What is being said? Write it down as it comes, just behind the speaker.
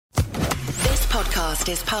podcast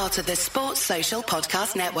is part of the Sports Social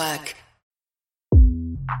Podcast Network.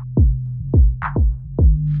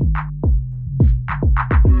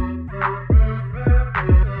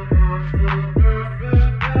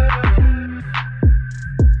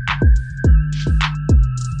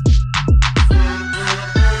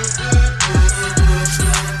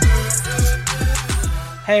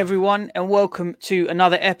 Hey everyone, and welcome to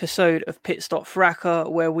another episode of Pitstop Fracas,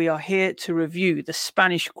 where we are here to review the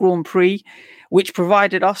Spanish Grand Prix, which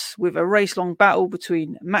provided us with a race-long battle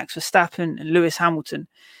between Max Verstappen and Lewis Hamilton,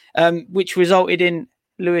 which resulted in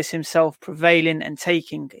Lewis himself prevailing and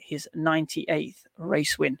taking his 98th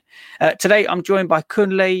race win. Today, I'm joined by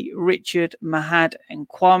Kunle, Richard, Mahad, and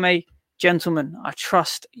Kwame. Gentlemen, I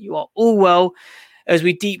trust you are all well, as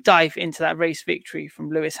we deep dive into that race victory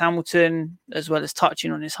from Lewis Hamilton, as well as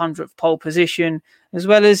touching on his 100th pole position, as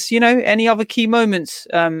well as, any other key moments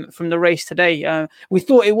from the race today. We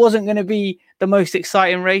thought it wasn't going to be the most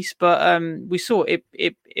exciting race, but we saw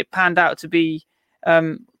it panned out to be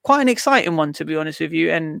quite an exciting one, to be honest with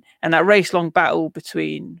you. And that race-long battle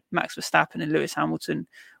between Max Verstappen and Lewis Hamilton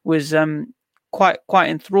was quite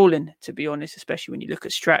enthralling, to be honest, especially when you look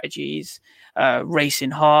at strategies,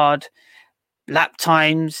 racing hard, lap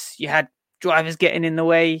times, you had drivers getting in the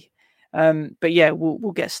way. But yeah,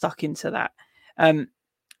 we'll get stuck into that.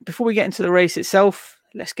 Before we get into the race itself,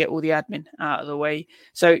 let's get all the admin out of the way.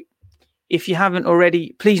 So if you haven't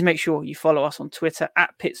already, please make sure you follow us on Twitter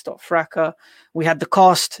at Pitstop We had the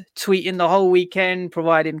cast tweeting the whole weekend,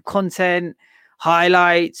 providing content,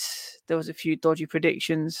 highlights. There was a few dodgy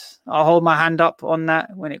predictions. I'll hold my hand up on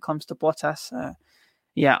that when it comes to Bottas.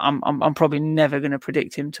 Yeah, I'm probably never going to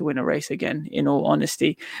predict him to win a race again, in all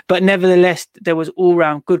honesty. But nevertheless, there was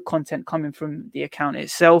all-round good content coming from the account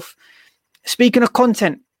itself. Speaking of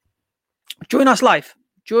content, join us live.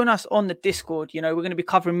 Join us on the Discord. We're going to be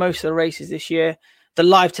covering most of the races this year. The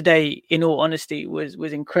live today, in all honesty, was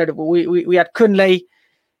incredible. We had Kunle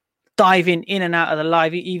diving in and out of the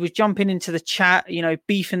live. He was jumping into the chat,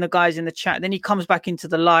 beefing the guys in the chat. Then he comes back into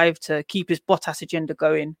the live to keep his Bottas agenda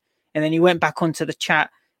going. And then he went back onto the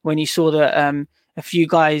chat when he saw that a few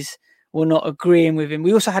guys were not agreeing with him.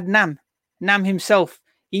 We also had Nam himself.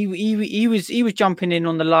 He was jumping in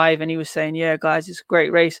on the live and he was saying, "Yeah, guys, it's a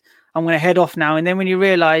great race. I'm going to head off now." And then when he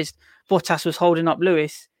realised Bottas was holding up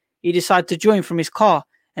Lewis, he decided to join from his car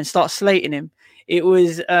and start slating him. It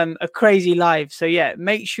was a crazy live. So yeah,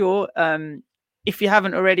 make sure if you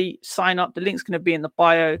haven't already, sign up. The link's going to be in the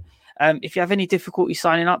bio. If you have any difficulty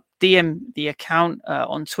signing up, DM the account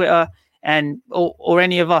on Twitter or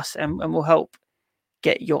any of us, and we'll help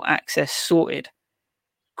get your access sorted.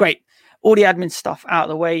 Great. All the admin stuff out of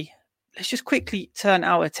the way. Let's just quickly turn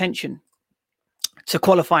our attention to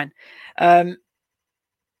qualifying.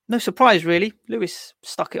 No surprise, really. Lewis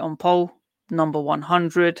stuck it on pole, number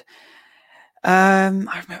 100.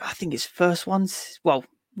 I think his first ones,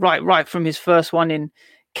 right from his first one in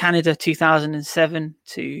Canada 2007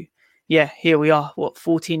 to... yeah, here we are,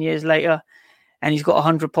 14 years later, and he's got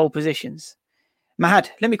 100 pole positions. Mahad,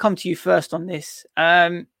 let me come to you first on this.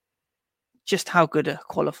 Just how good a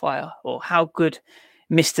qualifier, or how good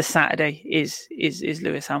Mr. Saturday is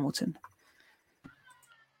Lewis Hamilton?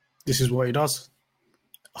 This is what he does.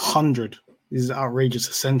 100 is outrageous,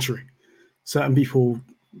 a century. Certain people,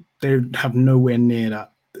 they have nowhere near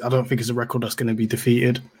that. I don't think it's a record that's going to be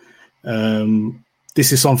defeated.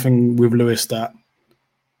 This is something with Lewis that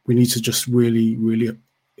we need to just really, really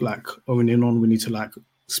own in on. We need to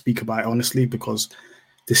speak about it honestly, because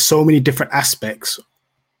there's so many different aspects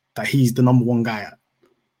that he's the number one guy at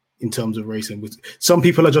in terms of racing. Some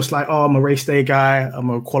people are just like, "Oh, I'm a race day guy. I'm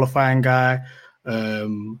a qualifying guy.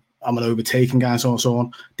 I'm an overtaking guy," and so on and so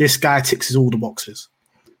on. This guy ticks all the boxes.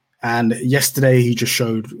 And yesterday he just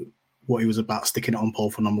showed what he was about, sticking it on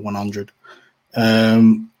pole for number 100.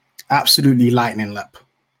 Absolutely lightning lap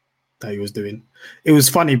that he was doing. It was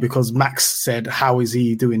funny because Max said, "How is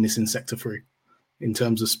he doing this in sector 3 in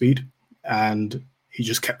terms of speed?" And he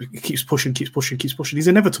just keeps pushing. He's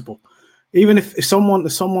inevitable. Even if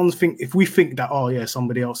we think that, "Oh yeah,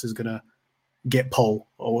 somebody else is gonna get pole,"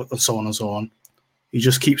 or so on and so on, he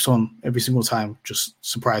just keeps on every single time, just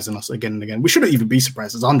surprising us again and again. We shouldn't even be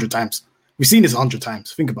surprised. It's 100 times. We've seen this 100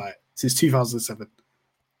 times. Think about it. Since 2007,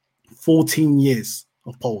 14 years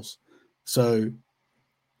of poles. So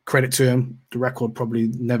credit to him. The record probably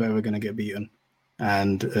never ever going to get beaten,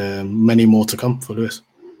 and many more to come for Lewis.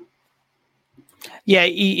 Yeah,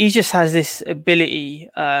 he just has this ability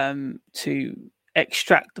to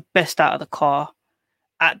extract the best out of the car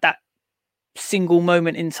at that single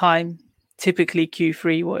moment in time. Typically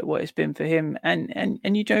Q3, what it's been for him, and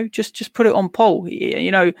just put it on pole.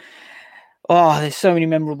 there's so many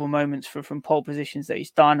memorable moments from pole positions that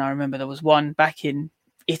he's done. I remember there was one back in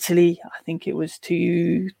Italy. I think it was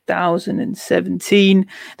 2017.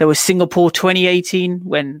 There was Singapore 2018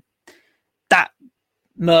 when that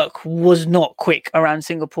Merc was not quick around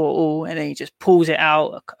Singapore at all, and then he just pulls it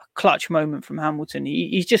out. A clutch moment from Hamilton.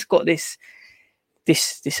 He's just got this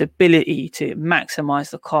ability to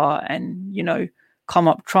maximize the car and, you know, come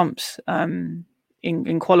up trumps in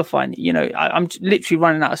qualifying. You know, I'm literally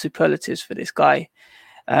running out of superlatives for this guy.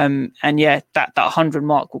 And yeah, that 100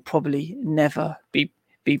 mark will probably never be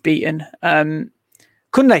beaten.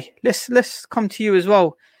 Kunle, let's come to you as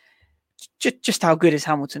well. Just how good is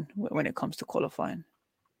Hamilton when it comes to qualifying?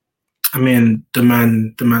 I mean, the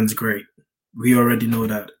man's great. We already know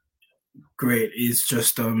that. Great. It's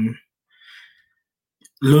just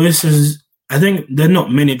Lewis is. I think there are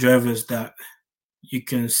not many drivers that you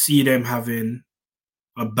can see them having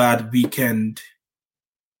a bad weekend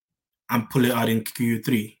and pull it out in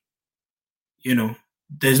Q3. You know,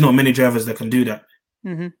 there's not many drivers that can do that.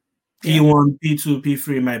 Mm-hmm. P1, P2,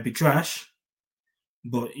 P3 might be trash,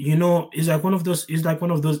 but you know, it's like one of those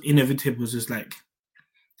inevitables. It's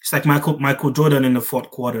like Michael Jordan in the fourth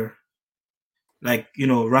quarter. Like, you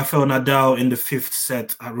know, Rafael Nadal in the fifth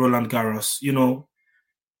set at Roland Garros. You know,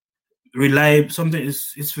 reliable. Something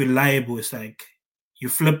it's reliable. It's like you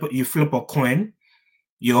flip a coin,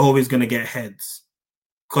 you're always gonna get heads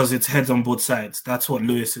because it's heads on both sides. That's what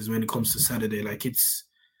Lewis is when it comes to Saturday. Like it's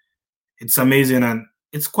amazing, and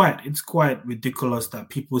it's quite ridiculous that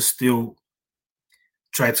people still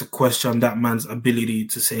try to question that man's ability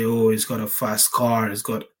to say, oh, he's got a fast car.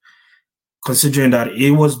 Considering that he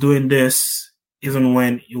was doing this even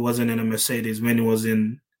when he wasn't in a Mercedes, when he was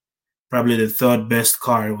in probably the third best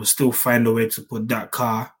car, he will still find a way to put that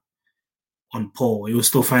car on pole. He will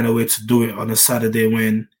still find a way to do it on a Saturday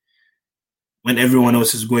when everyone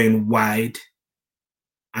else is going wide,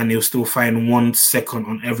 and he'll still find 1 second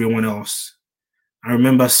on everyone else. I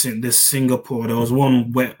remember seeing this Singapore. There was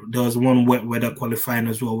one wet weather qualifying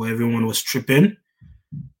as well where everyone was tripping,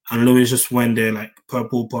 and Lewis just went there like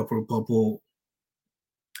purple,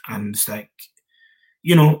 and it's like,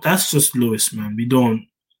 you know, that's just Lewis, man. We don't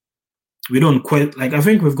quite like. I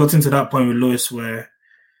think we've gotten to that point with Lewis where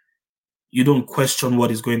you don't question what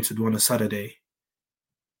he's going to do on a Saturday.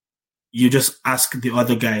 You just ask the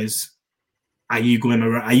other guys, are you going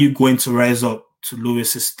to rise up to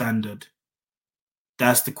Lewis's standard?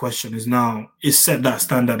 That's the question. Is set that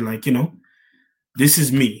standard, like, you know, this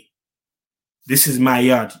is me. This is my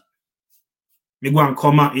yard. Me go and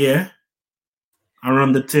come out here and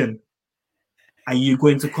run the team. Are you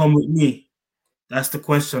going to come with me? That's the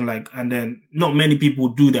question. Like, and then not many people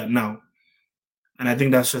do that now. And I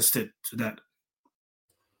think that's just it to that.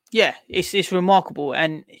 Yeah, it's remarkable.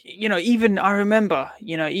 And, you know, even I remember,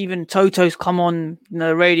 you know, even Toto's come on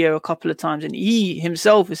the radio a couple of times and he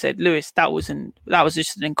himself has said, Lewis, that was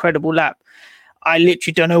just an incredible lap. I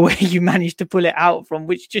literally don't know where you managed to pull it out from,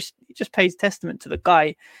 which just pays testament to the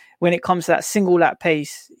guy. When it comes to that single lap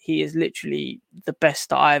pace, he is literally the best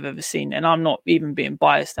that I've ever seen. And I'm not even being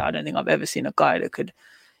biased. I don't think I've ever seen a guy that could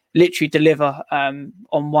literally deliver on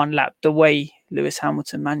one lap the way Lewis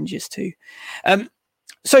Hamilton manages to.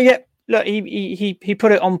 So yeah, look, he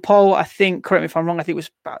put it on pole. I think, correct me if I'm wrong, I think it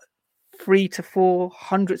was about 3 to 4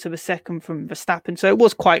 hundredths of a second from Verstappen. So it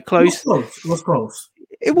was quite close. It was close.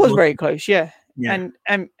 It was very close, yeah. And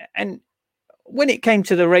when it came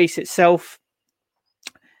to the race itself,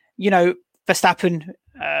 you know, Verstappen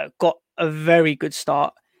got a very good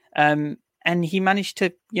start, and he managed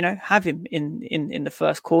to, you know, have him in the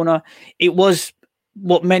first corner. It was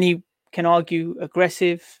what many can argue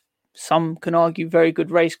aggressive. Some can argue very good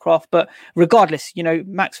racecraft, but regardless, you know,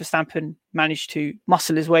 Max Verstappen managed to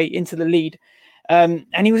muscle his way into the lead, and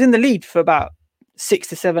he was in the lead for about 6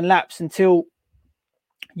 to 7 laps until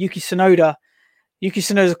Yuki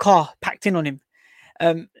Tsunoda's car packed in on him.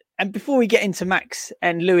 And before we get into Max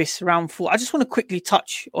and Lewis round 4, I just want to quickly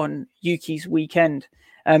touch on Yuki's weekend.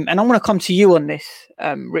 And I want to come to you on this,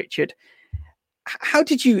 Richard. How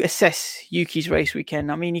did you assess Yuki's race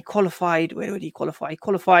weekend? I mean, he qualified. Where did he qualify? He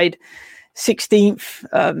qualified 16th,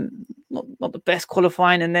 not the best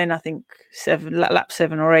qualifying. And then I think lap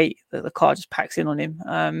 7 or 8, the car just packs in on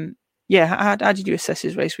him. How did you assess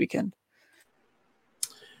his race weekend?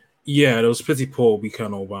 Yeah, it was pretty poor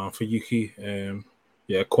weekend all around for Yuki.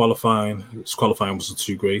 Qualifying wasn't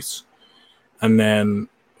too great. And then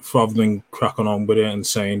rather than cracking on with it and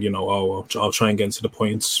saying, you know, I'll try and get into the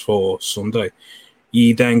points for Sunday,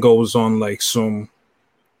 he then goes on like some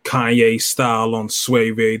Kanye style on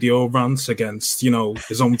Sway Radio rants against, you know,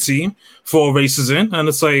 his own team 4 races in. And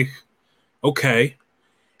it's like, okay.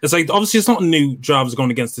 it's like obviously it's not new drivers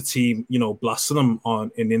going against the team, blasting them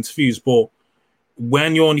in interviews, but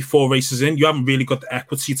when you're only 4 races in, you haven't really got the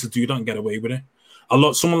equity to do that and get away with it.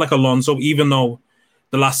 Someone like Alonso, even though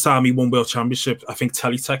the last time he won World Championship, I think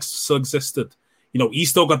teletext still existed. He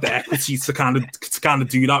still got the equity to kind of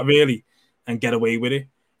do that really and get away with it.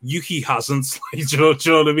 Yuki hasn't. Do you know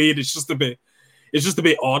what I mean? It's just a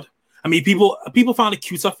bit odd. I mean, people found it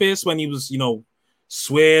cute at first when he was,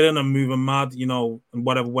 swearing and moving mad, and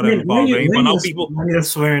whatever. When you're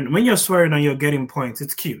swearing and you're getting points,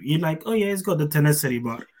 it's cute. You're like, oh yeah, he's got the tenacity,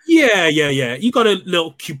 but yeah. You got a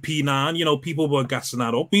little QP9, people were gassing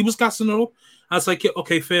that up. He was gassing it up. I was like,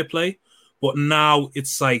 okay, fair play. But now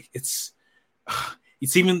it's like it's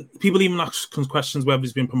even people even ask questions whether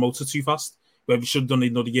he's been promoted too fast, whether he should have done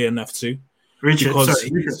another year in F2. Richard,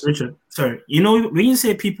 sorry. When you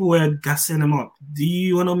say people were gassing him up, do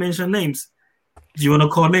you want to mention names? Do you want to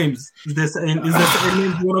call names? Is there certain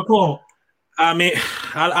names you want to call? I mean,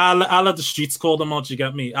 I'll let the streets call them out. You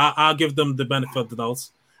get me? I'll give them the benefit of the doubt.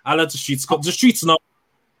 I'll let the streets call. The streets know.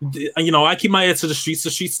 I keep my ear to the streets.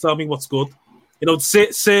 The streets tell me what's good.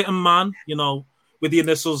 Certain man, with the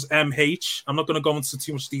initials MH. I'm not going to go into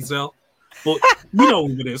too much detail, but we know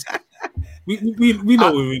who it is. We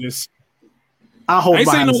know who it is. I hold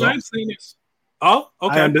my hands up. I'm saying this. Oh,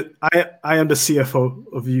 okay. I am the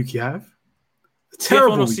CFO of Yuki Hive.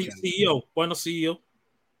 Terrible CEO. Why not CEO?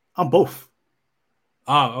 I'm both.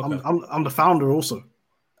 Okay. I'm the founder also.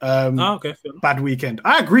 Okay. Bad weekend.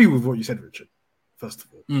 I agree with what you said, Richard. First of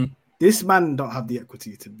all, this man don't have the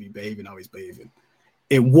equity to be behaving how he's behaving.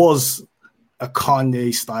 It was a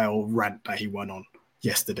Kanye style rant that he went on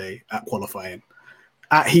yesterday at qualifying.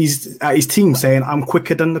 At his team saying, "I'm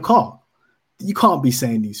quicker than the car." You can't be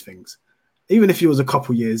saying these things. Even if he was a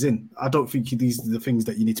couple years in, I don't think these are the things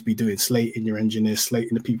that you need to be doing. Slating your engineers,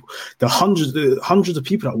 slating the people. The hundreds of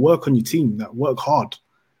people that work on your team, that work hard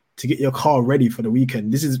to get your car ready for the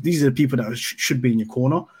weekend. These are the people that should be in your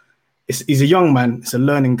corner. He's a young man. It's a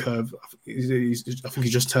learning curve. I think he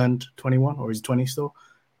just turned 21 or he's 20 still.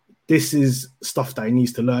 This is stuff that he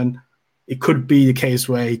needs to learn. It could be the case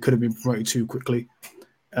where he could have been promoted too quickly.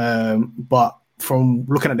 But from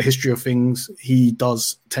looking at the history of things, he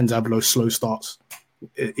does tend to have slow starts.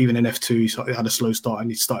 Even in F2, he had a slow start and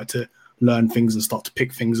he started to learn things and start to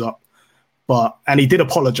pick things up. And he did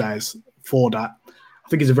apologize for that. I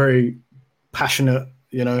think he's a very passionate,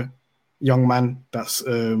 young man that's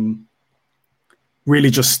really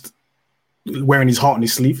just wearing his heart on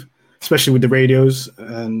his sleeve, especially with the radios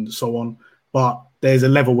and so on. But there's a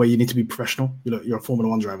level where you need to be professional. You're a Formula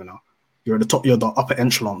 1 driver now. You're at the top. You're the upper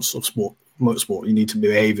echelons of motorsport. You need to be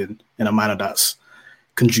behaving in a manner that's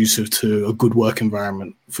conducive to a good work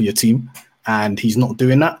environment for your team, and he's not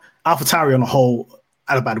doing that. AlphaTauri on a whole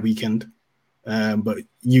had a bad weekend, but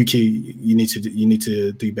Yuki, you need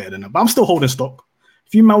to do better than that. But I'm still holding stock.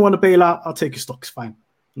 If you might want to bail out, I'll take your stock. It's fine,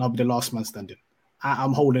 and I'll be the last man standing.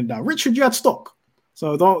 I'm holding down. Richard, you had stock,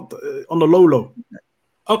 so don't on the low.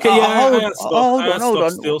 Okay, I had stock. Hold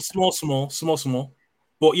on. Still small.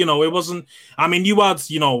 But, it wasn't... I mean, you had,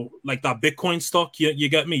 like that Bitcoin stock, you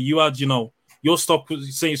get me? You had, your stock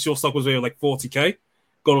was... Since your stock was like 40K,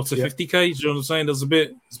 got up to 50K, do you know what I'm saying? It's a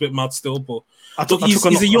bit mad still, but...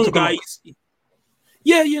 He's a young guy.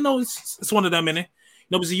 Yeah, it's one of them, innit?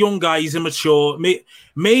 He's a young guy, he's immature.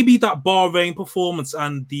 Maybe that Bahrain performance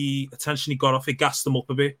and the attention he got off it gassed him up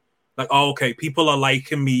a bit. Like, okay, people are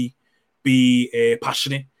liking me be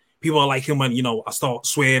passionate. People are liking when, I start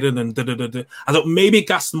swearing and da-da-da-da. I thought maybe it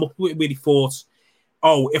gassed them up with he thought,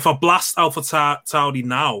 if I blast AlphaTauri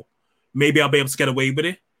now, maybe I'll be able to get away with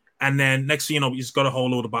it. And then next thing you know, he's got a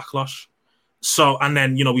whole load of backlash. So, and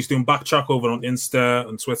then, he's doing backtrack over on Insta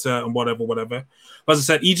and Twitter and whatever. But as I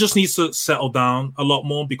said, he just needs to settle down a lot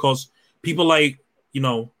more because people like,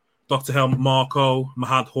 Dr. Helmut Marko,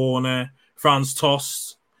 Mahad Horner, Franz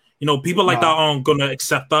Tost, people like that aren't going to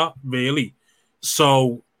accept that, really.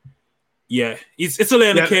 So... Yeah, it's a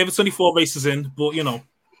learning curve. It's only 4 races in, but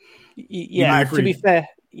Yeah, to be fair,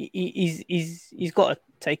 he's got to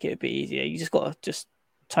take it a bit easier. You just got to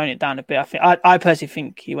tone it down a bit. I personally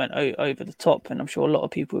think he went over the top, and I'm sure a lot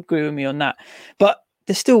of people agree with me on that. But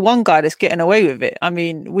there's still one guy that's getting away with it. I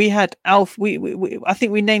mean, we had Alpha. I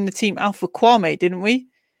think we named the team Alpha Kwame, didn't we?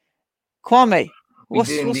 Kwame,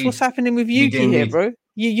 what's happening with Yuki here, bro?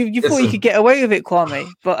 You thought you could get away with it, Kwame,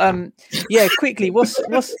 but quickly, what's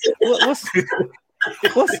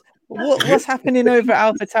happening over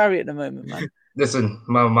at AlphaTauri at the moment, man? Listen,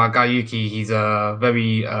 my guy Yuki, he's a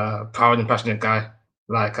very proud and passionate guy.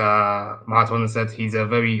 Like Mahatma said, he's a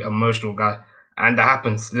very emotional guy, and that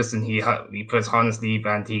happens. Listen, he put his harness sleeve,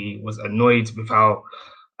 and he was annoyed with how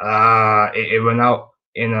it went out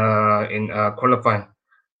in qualifying.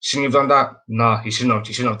 Shouldn't he have done that? No, he shouldn't have.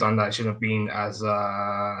 He shouldn't have done that. He shouldn't have been as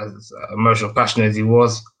emotional, passionate as he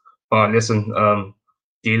was. But listen,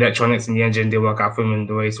 the electronics in the engine did work out for him in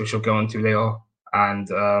the race, which we'll get on to later. And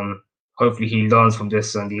hopefully he learns from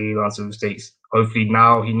this and he learns from mistakes. Hopefully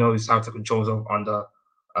now he knows how to control himself under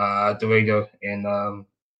the radio in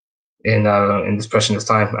this pressureless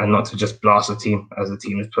time, and not to just blast the team, as the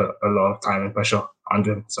team has put a lot of time and pressure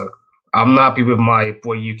under him. So I'm not happy with my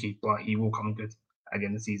boy Yuki, but he will come good at the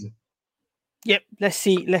end of the season. Yep, let's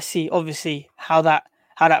see. Obviously, how that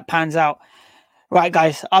pans out. Right,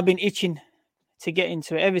 guys, I've been itching to get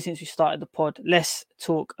into it ever since we started the pod. Let's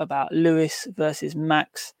talk about Lewis versus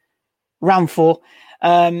Max, round 4.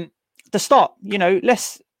 The start.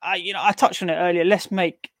 I touched on it earlier. Let's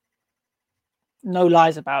make no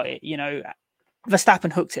lies about it.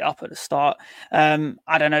 Verstappen hooked it up at the start.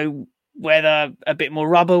 I don't know whether a bit more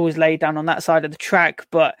rubber was laid down on that side of the track,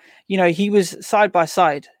 but he was side by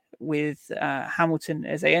side with Hamilton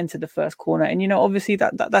as they entered the first corner, and obviously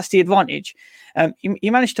that's the advantage. He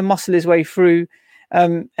managed to muscle his way through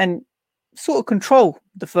and sort of control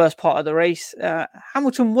the first part of the race.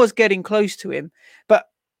 Hamilton was getting close to him, but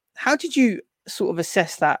how did you sort of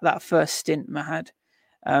assess that first stint, Mahad,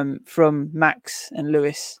 from Max and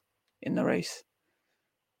Lewis in the race?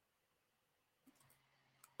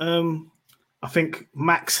 I think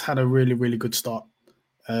Max had a really, really good start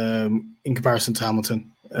in comparison to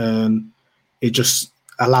Hamilton. It just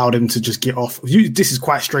allowed him to just get off. This is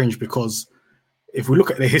quite strange because if we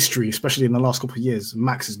look at the history, especially in the last couple of years,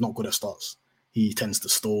 Max is not good at starts. He tends to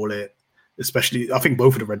stall it, especially I think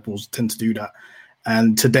both of the Red Bulls tend to do that.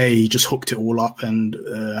 And today he just hooked it all up, and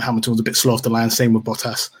Hamilton was a bit slow off the line, same with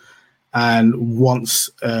Bottas. And once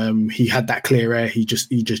he had that clear air, he just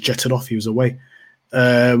jetted off. He was away.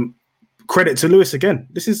 Credit to Lewis again.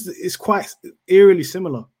 It's quite eerily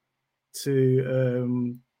similar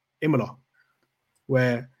to Imola,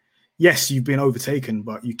 where yes, you've been overtaken,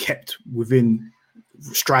 but you kept within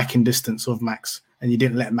striking distance of Max, and you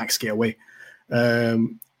didn't let Max get away.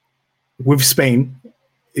 With Spain,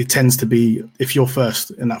 it tends to be if you're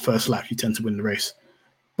first in that first lap, you tend to win the race.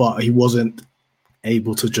 But he wasn't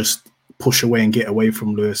able to just push away and get away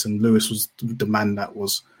from Lewis, and Lewis was the man that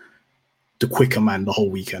was the quicker man the whole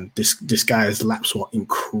weekend. This guy's laps were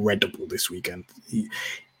incredible this weekend.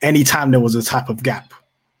 Anytime there was a type of gap,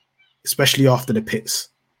 especially after the pits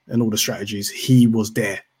and all the strategies, he was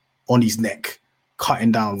there on his neck,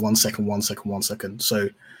 cutting down 1 second. So,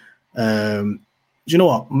 you know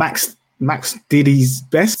what? Max did his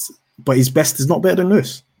best, but his best is not better than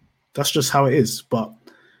Lewis. That's just how it is. But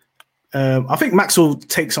I think Max will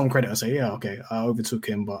take some credit and say, yeah, okay, I overtook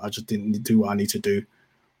him, but I just didn't do what I need to do.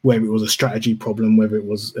 Whether it was a strategy problem, whether it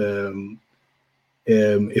was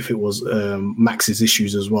if it was Max's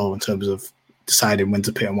issues as well in terms of deciding when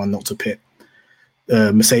to pit and when not to pit.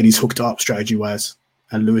 Mercedes hooked it up strategy-wise,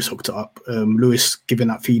 and Lewis hooked it up. Lewis giving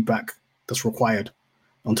that feedback that's required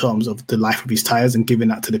in terms of the life of his tyres and giving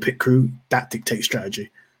that to the pit crew, that dictates strategy.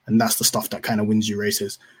 And that's the stuff that kind of wins you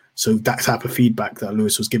races. So that type of feedback that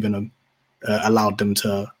Lewis was giving them allowed them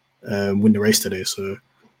to win the race today. So,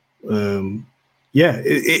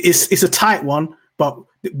 it's a tight one. But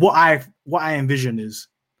what I envision is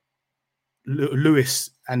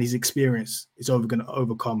Lewis and his experience is going to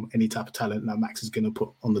overcome any type of talent that Max is going to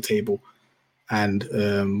put on the table, and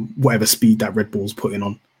whatever speed that Red Bull's putting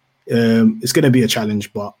on. It's going to be a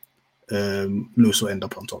challenge, but Lewis will end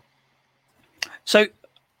up on top. So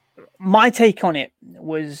my take on it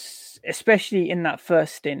was, especially in that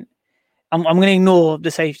first stint, I'm going to ignore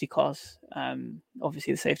the safety cars.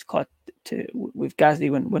 Obviously, the safety car with Gasly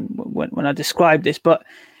when I described this, but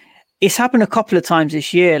it's happened a couple of times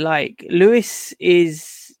this year. Like Lewis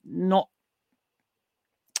is not.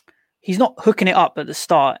 He's not hooking it up at the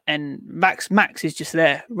start, and Max is just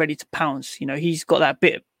there, ready to pounce. He's got that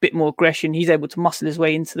bit more aggression. He's able to muscle his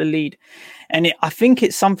way into the lead, and I think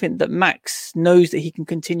it's something that Max knows that he can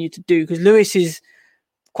continue to do, because Lewis is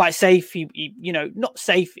quite safe. He not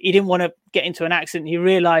safe. He didn't want to get into an accident. He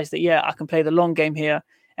realized that I can play the long game here,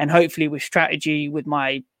 and hopefully with strategy, with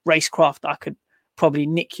my racecraft, I could probably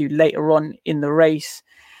nick you later on in the race.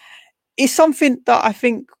 It's something that I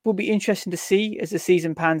think will be interesting to see as the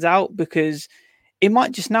season pans out, because it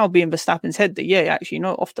might just now be in Verstappen's head that, actually,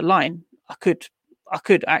 off the line, I could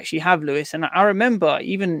actually have Lewis. And I remember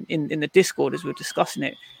even in the Discord, as we were discussing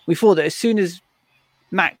it, we thought that as soon as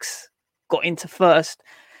Max got into first,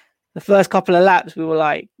 the first couple of laps, we were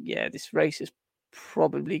like, this race is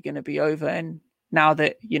probably going to be over. And now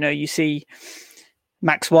that, you see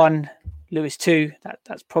Max 1, Lewis 2,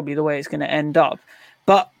 that's probably the way it's going to end up.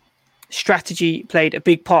 But strategy played a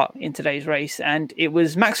big part in today's race, and it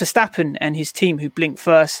was Max Verstappen and his team who blinked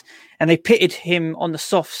first, and they pitted him on the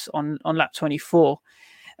softs on lap 24.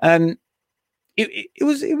 It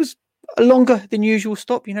was a longer than usual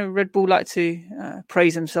stop. You know, Red Bull like to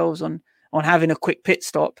praise themselves on having a quick pit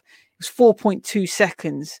stop. It was 4.2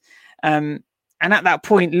 seconds. And at that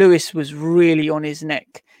point, Lewis was really on his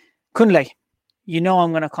neck. Kunle, you know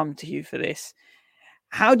I'm going to come to you for this.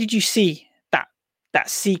 How did you see that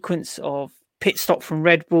sequence of pit stop from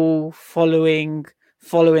Red Bull following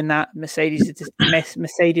that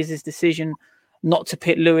Mercedes' decision not to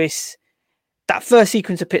pit Lewis? That first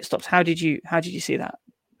sequence of pit stops, how did you see that?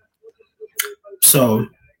 So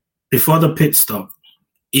before the pit stop,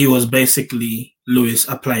 it was basically Lewis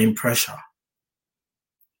applying pressure.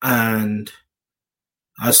 And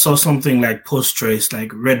I saw something like post-race,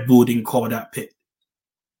 like Red Bull didn't call that pit.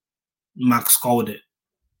 Max called it.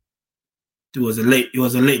 It was a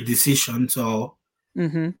late decision, so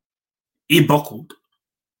he buckled.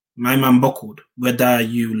 My man buckled, whether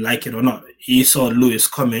you like it or not. He saw Lewis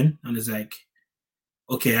coming and is like,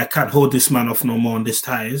 okay, I can't hold this man off no more on these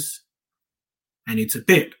tires. I need to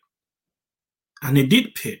pit. And he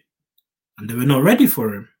did pit. And they were not ready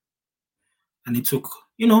for him. And it took,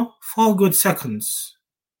 4 good seconds.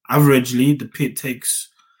 Averagely, the pit takes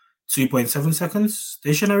 2.7 seconds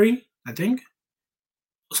stationary, I think.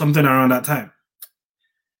 Something around that time.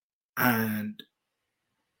 And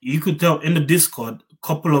you could tell in the Discord, a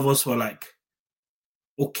couple of us were like,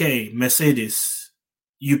 okay, Mercedes,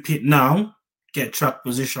 you pit now, get track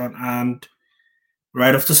position and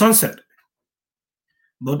ride off the sunset.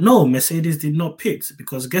 But no, Mercedes did not pit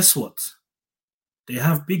because guess what? They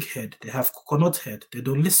have big head. They have coconut head. They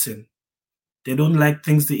don't listen. They don't like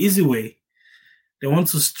things the easy way. They want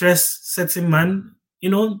to stress certain man.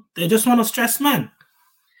 They just want to stress man.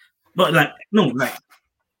 But I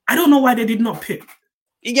don't know why they did not pit.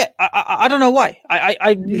 Yeah, I don't know why.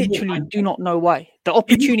 I literally do not know why. The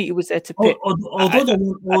opportunity was there to pit. Although they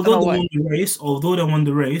won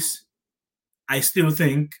the race, I still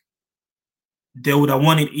think they would have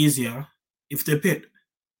won it easier if they pit.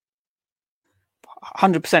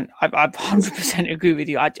 100%. I 100% agree with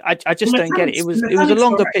you. I just don't get it. It was a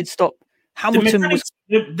longer pit stop. Hamilton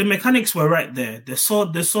the mechanics were right there. They saw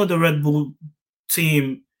the Red Bull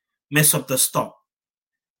team mess up the stop.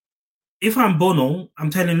 If I'm Bono, I'm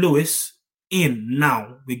telling Lewis, in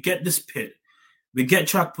now. We get this pit. We get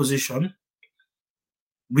track position.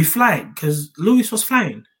 We fly because Lewis was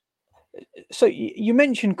flying. So you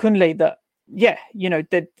mentioned, Kunle, that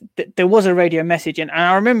there was a radio message, and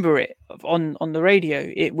I remember it on the radio.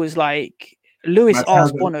 It was like Lewis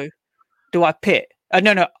asked Bono, "Do I pit?"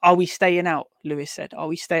 No. Are we staying out? Lewis said, "Are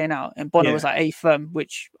we staying out?" And Bono was like, "A firm,"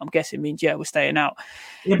 which I'm guessing means we're staying out.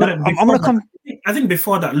 Yeah, but I'm gonna come. I think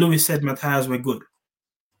before that, Lewis said my tires were good.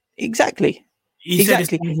 Exactly. He said his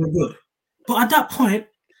tires were good, but at that point,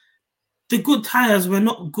 the good tires were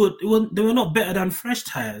not good. They were not better than fresh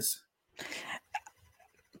tires.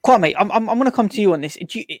 Kwame, I'm going to come to you on this.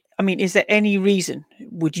 Is there any reason,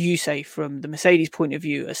 would you say, from the Mercedes point of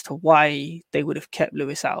view, as to why they would have kept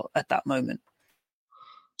Lewis out at that moment?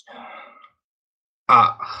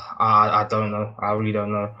 I don't know. I really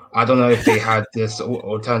don't know. I don't know if they had this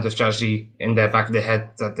alternative strategy in their back of their head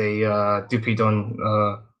that they dupied on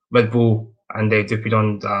Red Bull and they dupied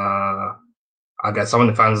on, I guess, some of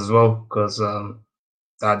the fans as well, because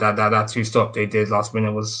that 2-stop they did last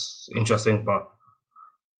minute was interesting, but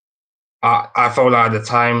I felt like at the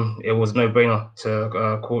time it was no brainer to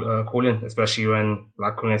call in, especially when,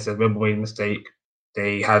 like Kunle said, Red Bull made a mistake.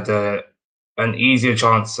 They had an easier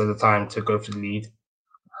chance at the time to go for the lead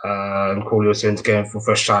and call Lewis in to get him for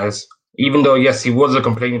fresh tires. Even though, yes, he wasn't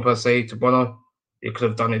complaining per se to Bono, he could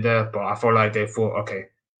have done it there, but I felt like they thought, okay,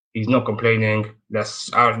 he's not complaining.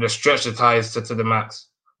 Let's stretch the tires to the max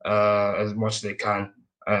as much as they can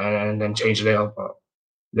and then change it later. But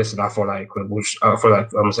listen, I feel like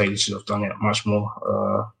Mercedes should have done it much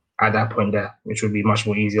more at that point there, which would be much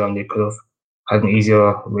more easier, and they could have had an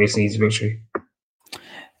easier race and easier victory.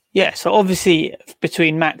 Yeah, so obviously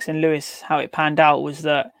between Max and Lewis, how it panned out was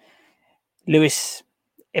that Lewis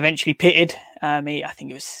eventually pitted. I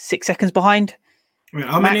think it was 6 seconds behind. Wait,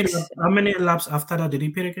 how many laps after that did he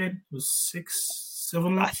pit again? It was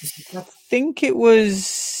 7 laps? I think it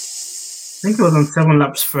was on 7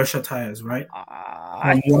 laps fresher tires, right?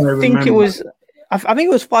 I think it was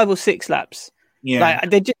 5 or 6 laps. Yeah,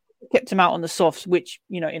 they just kept him out on the softs, which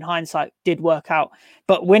in hindsight did work out.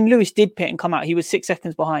 But when Lewis did pit and come out, he was 6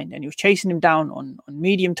 seconds behind, and he was chasing him down on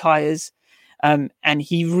medium tires, and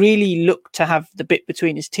he really looked to have the bit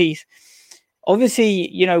between his teeth. obviously,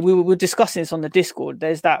 you know, we were discussing this on the Discord.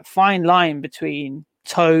 There's that fine line between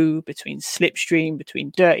tow, between slipstream,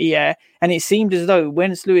 between dirty air. And it seemed as though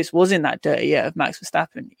when Lewis was in that dirty air of Max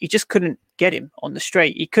Verstappen, he just couldn't get him on the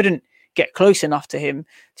straight. He couldn't get close enough to him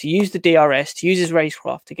to use the DRS, to use his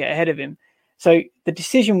racecraft to get ahead of him. So the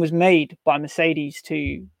decision was made by Mercedes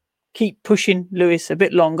to keep pushing Lewis a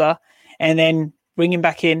bit longer and then bring him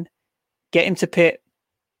back in, get him to pit,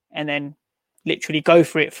 and then literally go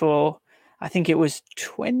for it for, I think it was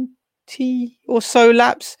 20 or so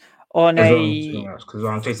laps on because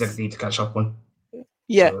around 20 seconds need to catch up on.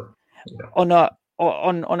 Yeah, so, yeah.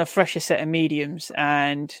 on a fresher set of mediums,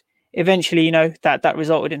 and eventually, you know, that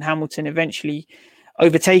resulted in Hamilton eventually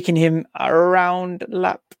overtaking him around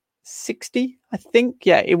lap 60, I think.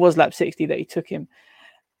 Yeah, it was lap 60 that he took him.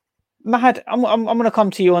 Mahad, I'm going to come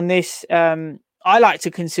to you on this. I like to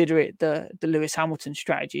consider it the Lewis Hamilton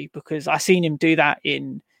strategy because I seen him do that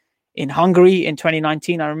in Hungary in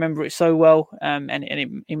 2019. I remember it so well,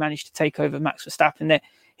 and he managed to take over Max Verstappen there.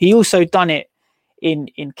 He also done it in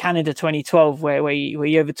Canada 2012, where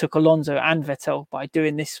he overtook Alonso and Vettel by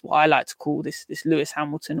doing this, what I like to call this Lewis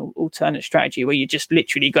Hamilton alternate strategy, where you're just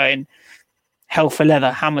literally going hell for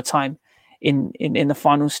leather, hammer time in the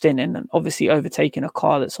final stint, and obviously overtaking a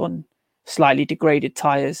car that's on slightly degraded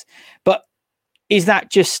tyres. But is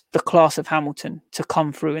that just the class of Hamilton to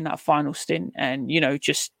come through in that final stint and, you know,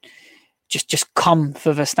 just come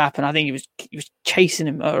for Verstappen? I think he was chasing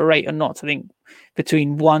him at a rate of knots, I think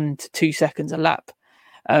between 1 to 2 seconds a lap.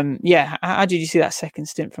 How did you see that second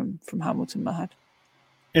stint from Hamilton, Mahad?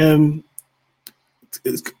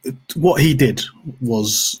 What he did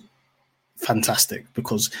was fantastic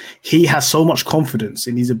because he has so much confidence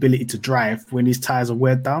in his ability to drive when his tires are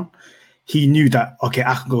weared down. He knew that, okay,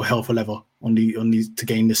 I can go hell for leather on these to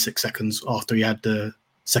gain this 6 seconds after he had the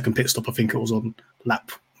second pit stop. I think it was on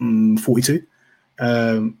lap 42.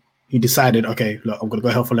 He decided, okay, look, I'm going to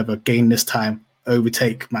go hell for leather, gain this time,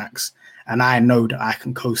 overtake Max, and I know that I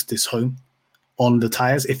can coast this home on the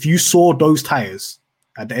tires. If you saw those tires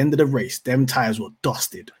at the end of the race, them tires were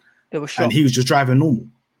dusted. They were shot. And he was just driving normal,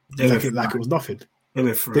 like it was nothing.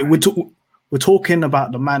 We're talking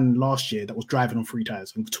about the man last year that was driving on 3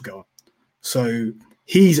 tires and took it on. So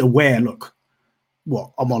he's aware, look,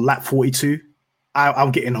 I'm on lap 42.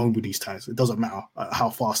 I'm getting home with these tires. It doesn't matter how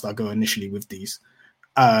fast I go initially with these.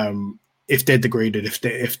 If they're degraded,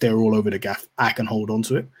 if they're all over the gaff, I can hold on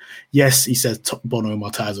to it. Yes, he says, Bono, my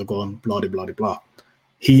tires are gone, blah, blah, blah, blah.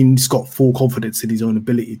 He's got full confidence in his own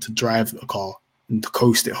ability to drive a car and to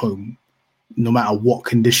coast it home, no matter what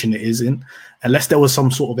condition it is in. Unless there was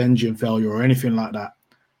some sort of engine failure or anything like that,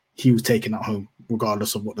 he was taking that home,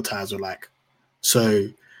 regardless of what the tires were like. So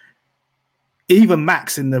even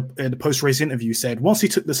Max in the post-race interview said, once he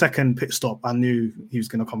took the second pit stop, I knew he was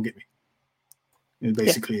going to come get me. And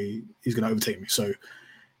basically, he's going to overtake me. So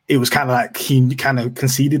it was kind of like he kind of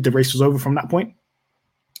conceded the race was over from that point.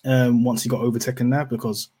 Once he got overtaken there,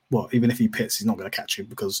 because, even if he pits, he's not going to catch him,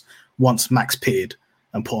 because once Max pitted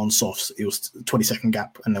and put on softs, it was a 20-second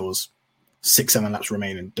gap and there was 6-7 laps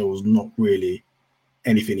remaining. There was not really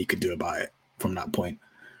anything he could do about it from that point.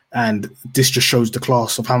 And this just shows the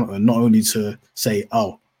class of Hamilton, not only to say,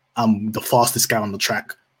 oh, I'm the fastest guy on the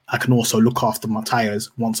track, I can also look after my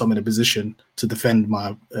tires once I'm in a position to defend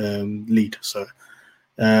my lead. So,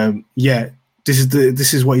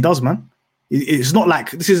 this is what he does, man. This is not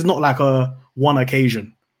like a one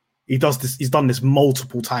occasion. He does this. He's done this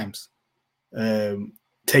multiple times,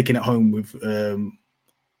 taking it home with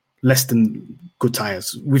less than good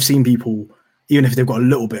tires. We've seen people, even if they've got a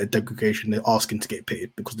little bit of degradation, they're asking to get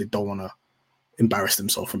pitted because they don't want to embarrass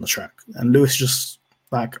themselves on the track. And Lewis just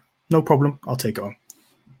like, no problem, I'll take it on.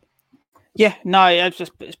 Yeah, no, it's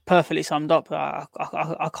perfectly summed up.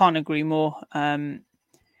 I can't agree more.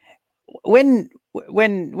 When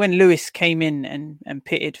Lewis came in and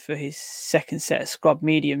pitted for his second set of scrub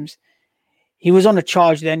mediums, he was on a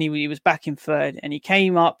charge then. He was back in third, and he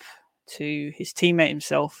came up to his teammate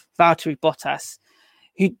himself, Valtteri Bottas,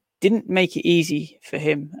 who didn't make it easy for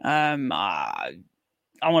him. I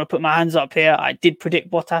want to put my hands up here. I did predict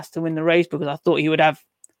Bottas to win the race because I thought he would have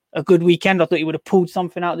a good weekend. I thought he would have pulled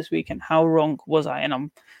something out this weekend. How wrong was I?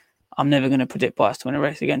 And I'm never going to predict Bottas to win a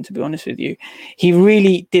race again, to be honest with you. He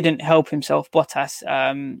really didn't help himself,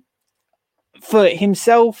 Bottas. For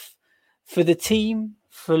himself, for the team,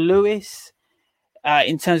 for Lewis,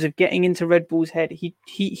 in terms of getting into Red Bull's head,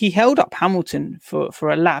 he held up Hamilton for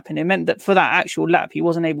a lap, and it meant that for that actual lap, he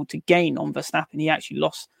wasn't able to gain on Verstappen. He actually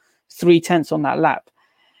lost 0.3 on that lap.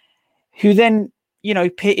 Who then,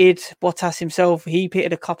 pitted Bottas himself. He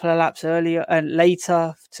pitted a couple of laps earlier and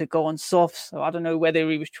later to go on softs. So I don't know whether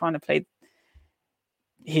he was trying to play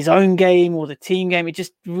his own game or the team game. It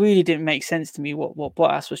just really didn't make sense to me what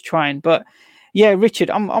Bottas was trying. But yeah, Richard,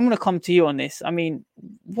 I'm going to come to you on this. I mean,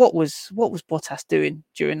 what was Bottas doing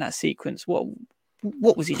during that sequence? What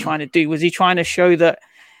was he trying to do? Was he trying to show that?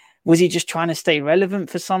 Was he just trying to stay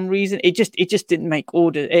relevant for some reason? It just didn't make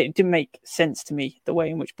order. It didn't make sense to me, the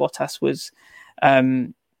way in which Bottas was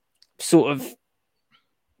sort of,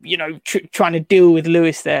 trying to deal with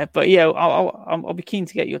Lewis there. But yeah, I'll be keen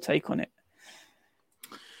to get your take on it.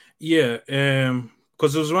 Yeah,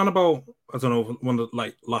 because it was around about, I don't know, one of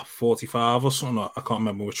like lap 45 or something. I can't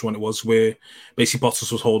remember which one it was, where basically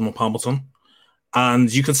Bottas was holding up Hamilton.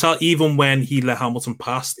 And you can tell even when he let Hamilton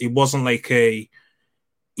pass, it wasn't like a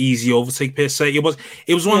easy overtake per se. It was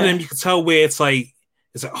one of them you could tell where it's like,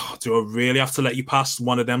 oh, do I really have to let you pass?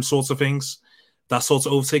 One of them sorts of things, that sort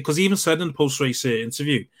of overtake. Because he even said in the post-race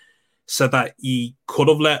interview, said that he could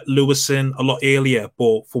have let Lewis in a lot earlier,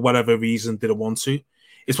 but for whatever reason didn't want to.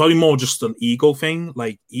 It's probably more just an ego thing.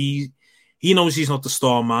 Like he knows he's not the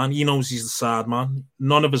star man. He knows he's the sad man.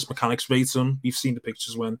 None of his mechanics rate him. We've seen the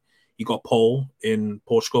pictures when he got pole in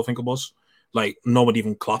Portugal, I think it was. Like nobody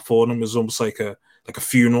even clapped for him. It was almost like a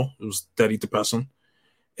funeral. It was very depressing.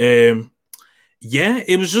 It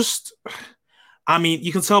was just. I mean,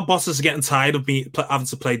 you can tell Bottas is getting tired of having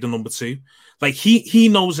to play the number two. Like he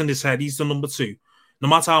knows in his head he's the number two. No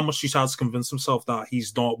matter how much he tries to convince himself that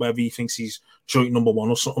he's not, whether he thinks he's joint number one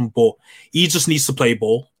or something, but he just needs to play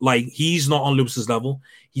ball. Like he's not on Lewis's level.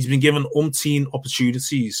 He's been given umpteen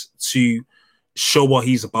opportunities to show what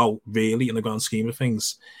he's about, really, in the grand scheme of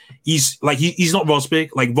things. He's not Rosberg.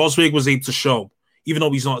 Like Rosberg was able to show, even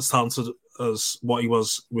though he's not as talented as what he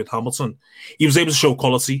was with Hamilton, he was able to show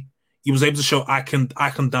quality. He was able to show I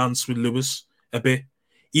can dance with Lewis a bit,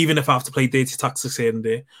 even if I have to play dirty tactics here and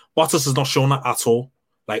there. Bottas has not shown that at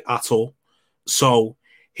all. So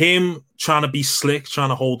him trying to be slick, trying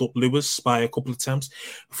to hold up Lewis by a couple of attempts.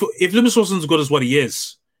 If Lewis wasn't as good as what he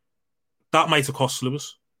is, that might have cost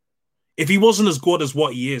Lewis. If he wasn't as good as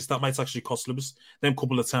what he is, that might actually cost Lewis them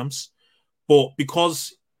couple of attempts. But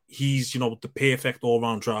because he's, the perfect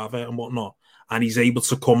all-round driver and whatnot, and he's able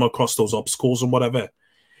to come across those obstacles and whatever,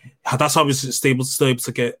 that's how he's stable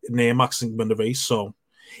to get near Max and win the race. So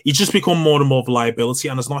he's just become more and more of a liability,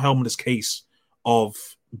 and it's not helping his case of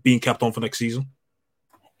being kept on for next season.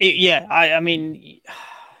 I mean,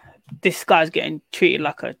 this guy's getting treated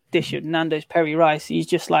like a dish of Nando's Peri rice. He's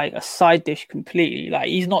just like a side dish completely. Like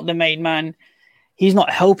he's not the main man. He's not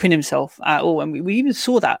helping himself at all. And we even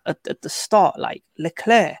saw that at the start. Like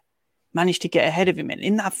Leclerc managed to get ahead of him, and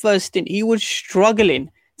in that first stint, he was struggling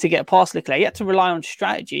to get past Leclerc. He had to rely on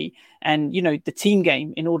strategy and the team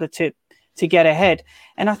game in order to get ahead.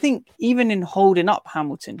 And I think even in holding up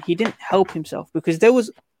Hamilton, he didn't help himself, because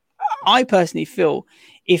I personally feel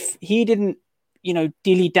if he didn't,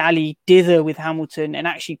 dilly-dally, dither with Hamilton and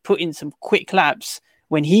actually put in some quick laps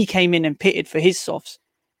when he came in and pitted for his softs,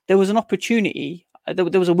 there was an opportunity,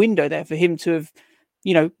 there was a window there for him to have,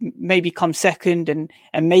 maybe come second and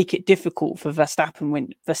make it difficult for Verstappen when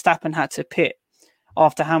Verstappen had to pit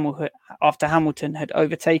after Hamilton had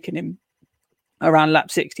overtaken him around lap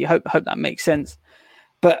 60. Hope that makes sense.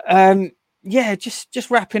 But just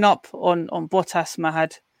wrapping up on Bottas,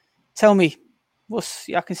 Mahad. Tell me,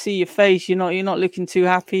 I can see your face. You're not looking too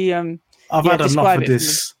happy. I've had enough of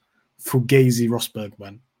this Fugazi Rosberg,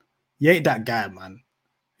 man. You ain't that guy, man.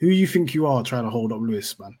 Who you think you are trying to hold up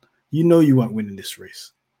Lewis, man? You know you weren't winning this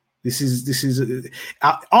race. This is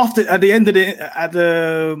after at the end of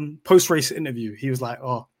the post-race interview, he was like,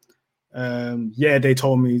 they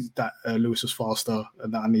told me that Lewis was faster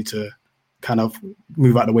and that I need to kind of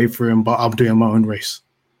move out the way for him, but I'm doing my own race.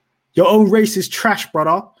 Your own race is trash,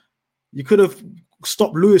 brother. You could have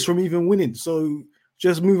stopped Lewis from even winning. So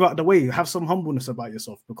just move out the way. Have some humbleness about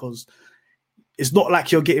yourself, because it's not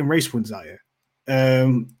like you're getting race wins out here.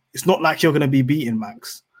 It's not like you're going to be beating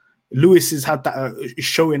Max. Lewis has had that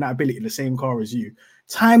showing that ability in the same car as you.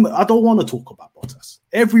 I don't want to talk about Bottas.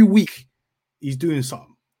 Every week he's doing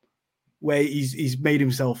something where he's made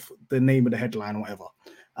himself the name of the headline or whatever.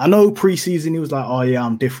 I know preseason he was like, oh yeah,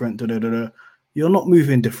 I'm different. You're not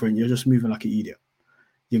moving different. You're just moving like an idiot.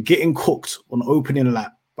 You're getting cooked on opening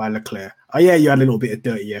lap by Leclerc. Oh yeah, you had a little bit of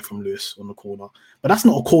dirty air from Lewis on the corner, but that's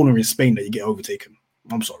not a corner in Spain that you get overtaken.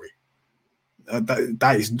 I'm sorry.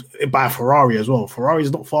 That is by a Ferrari as well. Ferrari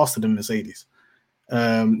is not faster than Mercedes.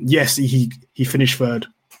 Yes, he finished third,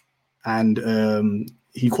 and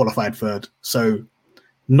he qualified third. So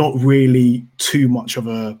not really too much of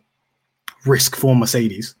a risk for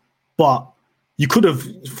Mercedes. But you could have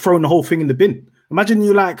thrown the whole thing in the bin. Imagine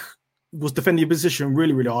you was defending your position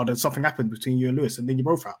really, really hard, and something happened between you and Lewis, and then you're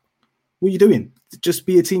both out. What are you doing? Just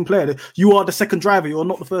be a team player. You are the second driver. You're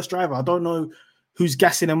not the first driver. I don't know who's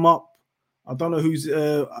gassing him up. I don't know who's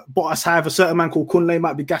Bottas have. A certain man called Kunle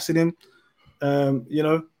might be gassing him.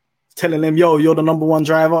 Telling him, yo, you're the number one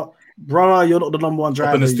driver. Brother, you're not the number one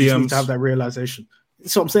driver. You just need to have that realization.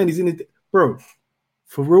 That's what I'm saying. He's in it. Bro,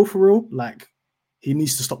 for real, like, he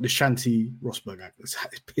needs to stop this shanty Rosberg act. It's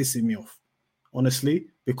pissing me off, honestly,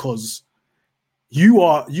 because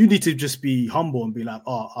you need to just be humble and be like,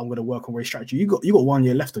 oh, I'm going to work on race strategy. You got 1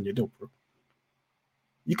 year left on your deal, bro.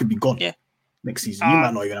 You could be gone next season. You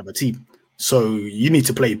might not even have a team. So you need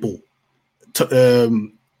to play ball.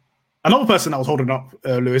 Another person that was holding up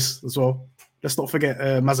Lewis as well. Let's not forget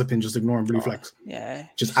Mazepin just ignoring blue flags. Yeah.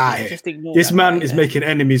 Just out here. This man is making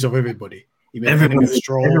enemies of everybody. He's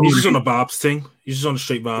just on a Barb's thing. He's just on a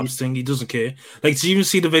straight Barb's thing. He doesn't care. Like, did you even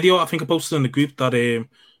see the video? I think I posted in the group that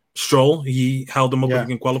Stroll, he held him up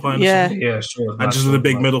in qualifying. Yeah, sure. And just with a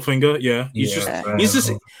big middle finger. Yeah. He's just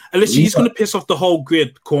he's going to piss off the whole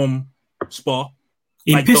grid come Spa.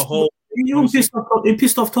 He pissed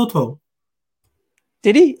off Toto.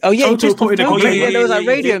 Did he? Oh yeah, Toto put in there was a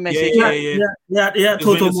radio message. Yeah.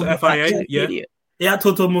 Toto moving FIA,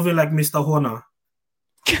 Toto moving like Mr. Horner.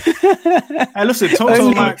 Hey, listen, Toto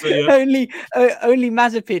only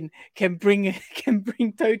Mazepin can bring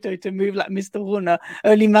Toto to move like Mr. Horner.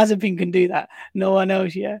 Only Mazepin can do that. No one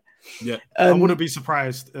else. Yeah. I wouldn't be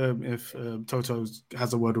surprised if Toto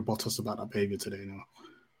has a word with Bottas about that behavior today.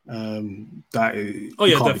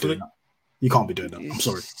 Definitely. You can't be doing that. I'm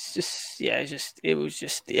sorry. It was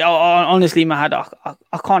just. Honestly, Mahad,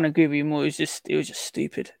 I can't agree with you more. It was just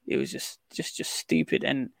stupid. It was just stupid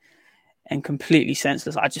and completely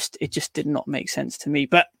senseless. It just did not make sense to me.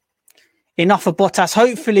 But enough of Bottas.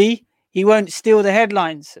 Hopefully, he won't steal the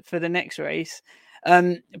headlines for the next race.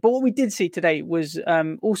 But what we did see today was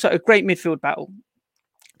also a great midfield battle.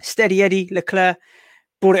 Steady Eddie Leclerc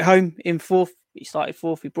brought it home in fourth. He started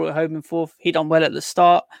fourth. He brought it home in fourth. He done well at the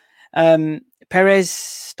start. Perez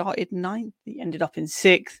started ninth. He ended up in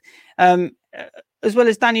sixth. As well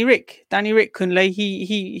as Danny Rick Kunle.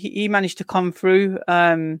 He managed to come through.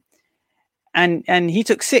 And he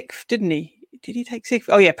took sixth, didn't he? Did he take sixth?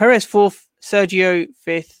 Oh yeah, Perez fourth, Sergio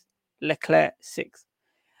fifth, Leclerc sixth.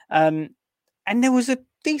 And there was a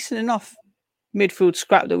decent enough midfield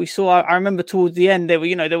scrap that we saw. I remember towards the end there were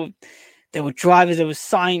drivers. There was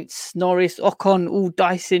Sainz, Norris, Ocon, all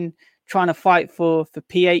dicing, trying to fight for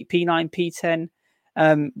P8, P9,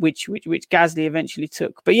 P10, which Gasly eventually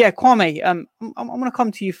took. But yeah, Kwame, I'm going to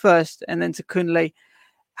come to you first, and then to Kunle.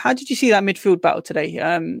 How did you see that midfield battle today?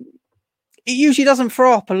 It usually doesn't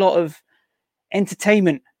throw up a lot of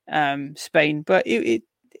entertainment, Spain, but it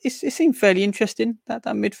seemed fairly interesting, that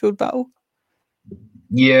midfield battle.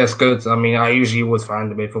 Yeah, it's good. I mean, I usually always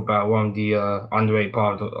find the midfield battle one of the underrated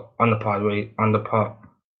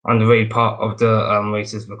part of the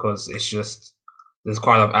races, because it's just, there's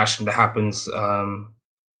quite a lot of action that happens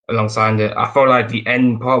alongside it. I felt like the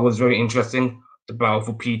end part was very interesting, the battle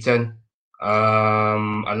for P10.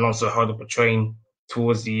 Alonso held up a train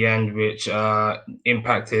towards the end, which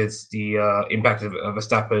impacted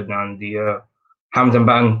Verstappen and the Hamilton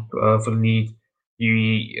battle for the lead.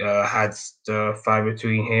 You had the fight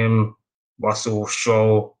between him, Russell,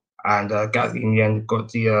 Stroll, and Gasly in the end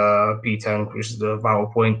got the P10, which is the vital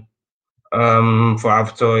point for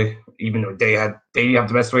AlphaTauri. Even though they didn't have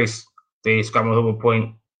the best race, they scrambled over a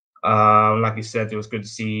point. Like you said, it was good to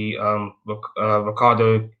see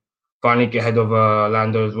Ricciardo finally get ahead of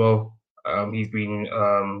Lando as well. He's been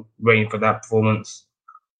waiting for that performance.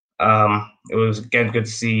 It was again good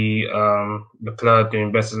to see Leclerc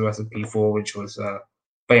doing best as the rest of P4, which was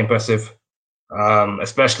very impressive,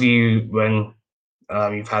 especially when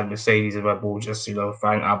you've had Mercedes and Red Bull just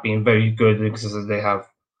find out being very good because they have.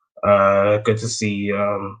 Good to see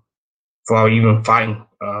for even fighting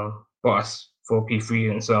Bottas for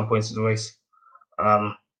P3 in certain points of the race.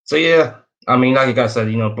 So yeah, I mean, like you guys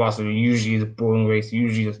said, Barcelona usually is a boring race.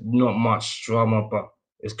 Usually there's not much drama, but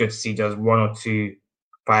it's good to see there's one or two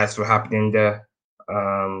fights were happening there.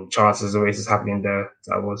 Chances the race is happening there.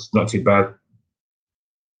 That was not too bad.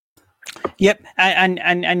 Yep,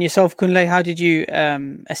 and yourself, Kunle, how did you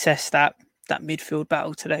assess that midfield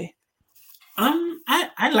battle today?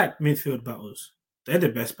 I like midfield battles. They're the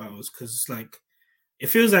best battles because it's like, it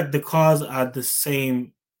feels like the cars are the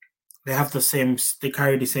same. They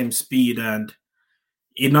carry the same speed, and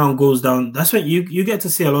it now goes down. That's when you get to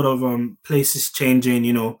see a lot of places changing.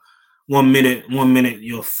 1 minute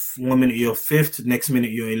you're fifth, next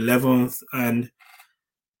minute you're 11th, and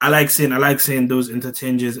I like seeing those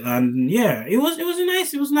interchanges. And yeah, it was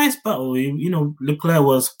a nice battle. Leclerc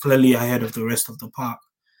was clearly ahead of the rest of the pack.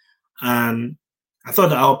 and I thought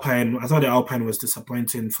the Alpine was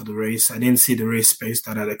disappointing for the race. I didn't see the race pace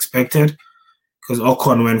that I'd expected because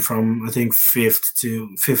Ocon went from I think fifth to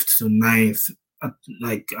ninth at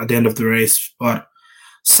the end of the race. But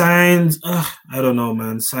Sainz, I don't know,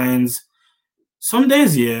 man. Sainz, some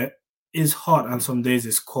days is hot and some days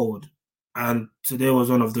it's cold. And today was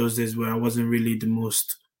one of those days where I wasn't really the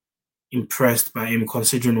most impressed by him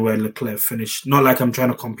considering where Leclerc finished. Not like I'm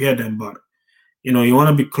trying to compare them, but you want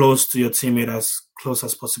to be close to your teammate, as close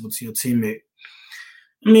as possible to your teammate.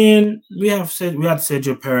 I mean, we had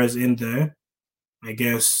Sergio Perez in there. I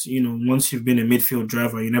guess, once you've been a midfield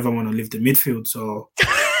driver, you never want to leave the midfield. So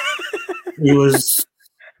he was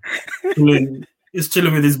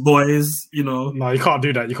chilling with his boys, No, you can't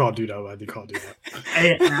do that. You can't do that, man. You can't do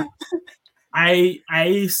that.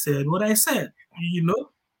 I said what I said,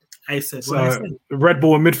 I said what I said. Red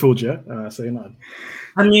Bull in midfield, yeah? Say no.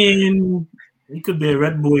 I mean, it could be a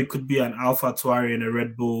Red Bull, it could be an Alpha Tauri in a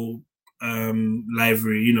Red Bull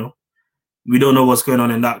livery, We don't know what's going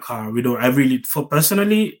on in that car.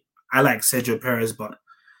 Personally, I like Sergio Perez, but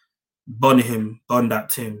burn that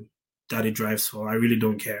team that he drives for. I really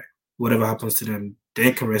don't care. Whatever happens to them,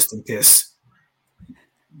 they can rest in peace.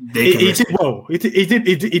 He did well.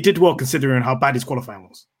 He did well considering how bad his qualifying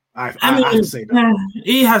was. I have to say that.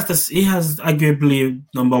 He has arguably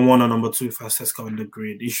number 1 or number 2 fastest car on the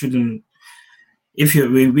grid. He shouldn't. If we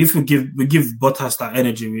give Bottas that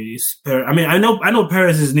energy, I know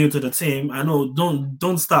Perez is new to the team. I know.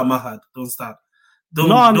 Don't start, Mahad. Don't start.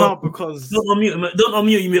 Because don't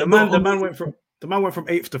unmute me. The man went from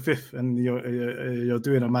 8th to 5th, and you're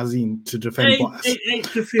doing a Mazine to defend Bottas.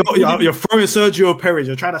 8th to 5th. You're throwing Sergio Perez.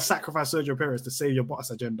 You're trying to sacrifice Sergio Perez to save your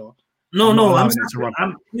Bottas agenda. No.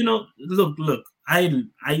 Look.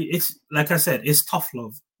 It's like I said. It's tough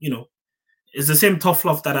love. It's the same tough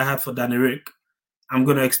love that I had for Danny Rick. I'm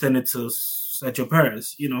gonna extend it to Sergio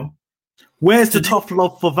Perez. Where's the tough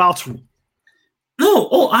love for Valtteri?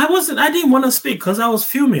 No, I didn't want to speak because I was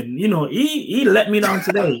fuming. He let me down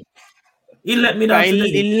today. He let me down today.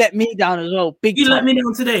 He let me down as well. Let me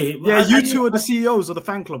down today. Yeah, two are the CEOs of the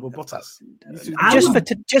fan club of Bottas.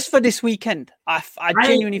 Just for this weekend. I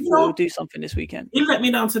genuinely thought we'll do something this weekend. He let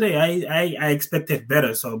me down today. I expected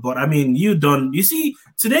better. But I mean, you see,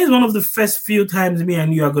 today is one of the first few times me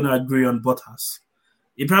and you are gonna agree on Bottas.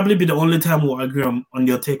 It'd probably be the only time we'll agree on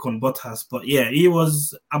your take on Bottas. But yeah, he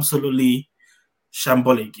was absolutely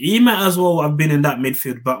shambolic. He might as well have been in that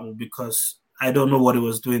midfield battle because I don't know what he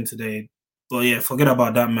was doing today. But yeah, forget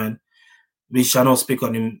about that, man. We shall not speak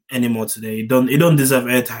on him anymore today. He don't deserve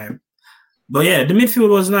airtime. But yeah, the midfield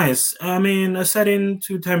was nice. I mean, a setting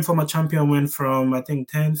 2-time former champion went from, I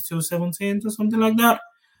think, 10th to 17th or something like that.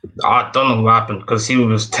 I don't know what happened because he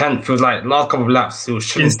was 10th. It was like last couple of laps, he was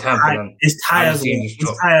shooting 10th. His tires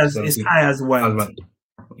went.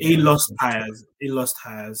 He lost tires.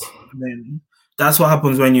 I mean, that's what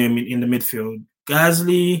happens when you're in the midfield.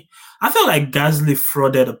 Gasly, I felt like Gasly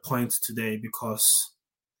frauded a point today because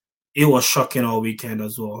it was shocking all weekend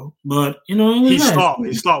as well. But his start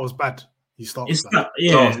was bad. His start was bad.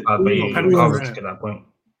 But he recovered to get that point.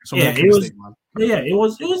 It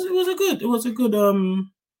was a good.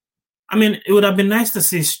 I mean, it would have been nice to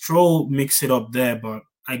see Stroll mix it up there, but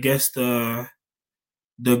I guess the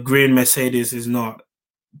green Mercedes is not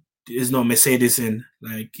Mercedes in,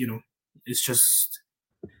 it's just.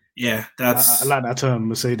 Yeah, that's. I like that term,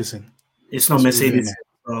 Mercedes in. It's not Mercedes,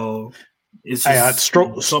 so it's just. It's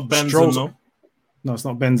not Benzin, no? No, it's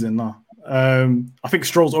not Benzin, no. I think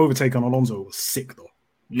Stroll's overtake on Alonso was sick, though.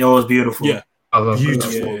 It was beautiful. Yeah,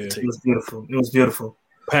 beautiful. It was beautiful.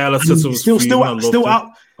 Still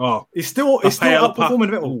out. Oh, he's still outperforming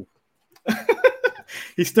Vettel.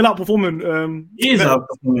 He's still outperforming. He is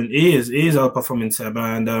outperforming. He is outperforming Seb.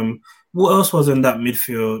 And what else was in that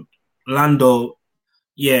midfield? Lando.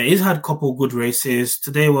 Yeah, he's had a couple good races.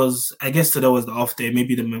 Today was the off day.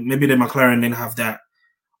 Maybe the McLaren didn't have that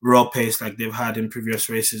raw pace like they've had in previous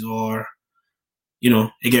races, or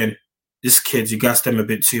again, these kids, you gas them a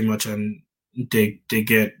bit too much and they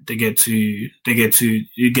get too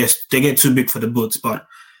big for the boots. But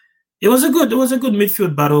it was a good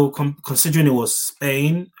midfield battle considering it was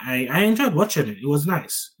Spain. I enjoyed watching it. It was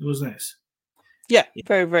nice. Yeah,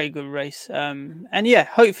 very, very good race. And yeah,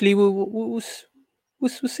 hopefully we'll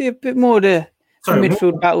see a bit more of the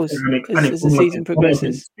midfield battles as the season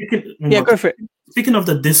progresses. Go for it. Speaking of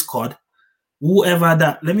the Discord, whoever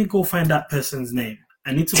that, let me go find that person's name.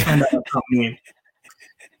 I need to find that account name.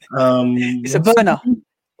 It's a burner.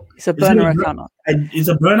 It's a burner account. It's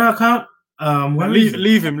a burner account.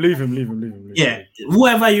 Leave him. Yeah,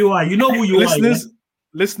 whoever you are, you know who you listeners, are.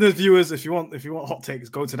 listeners, viewers, if you want hot takes,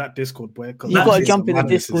 go to that Discord, boy. You got to jump in the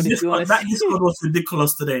Discord if you want. That Discord was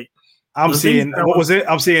ridiculous today. I'm seeing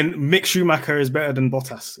I'm seeing Mick Schumacher is better than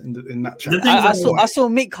Bottas in that chat. I saw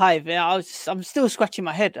Mick Hive. I'm still scratching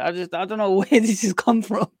my head. I don't know where this has come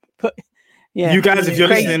from. But yeah, you guys, if you're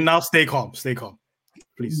listening now, stay calm,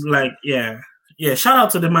 please. Like shout out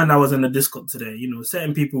to the man that was in the Discord today. You know,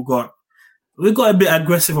 certain people we got a bit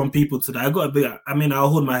aggressive on people today. I'll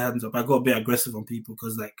hold my hands up. I got a bit aggressive on people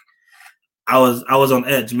because like I was on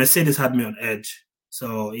edge. Mercedes had me on edge.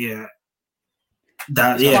 So yeah.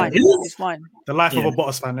 It's fine. The life of a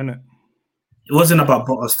Bottas fan, isn't it? It wasn't about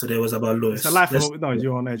Bottas today. It was about Lewis. It's the life of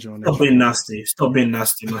you're on edge. Stop being nasty. Stop being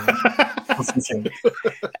nasty, man.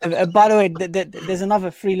 By the way, there's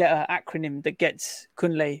another 3-letter acronym that gets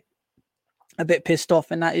Kunle a bit pissed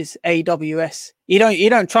off, and that is AWS. You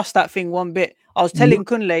don't trust that thing one bit. I was telling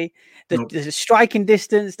Kunle the striking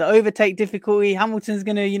distance, the overtake difficulty. Hamilton's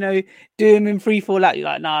gonna, do him in 3-4 laps. You're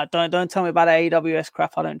like, nah, don't tell me about that AWS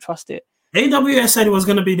crap. I don't trust it. AWS said it was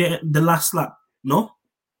going to be the last lap. No,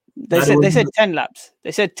 they said 10 laps.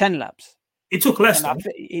 They said 10 laps. It took less.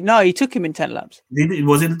 No, he took him in 10 laps.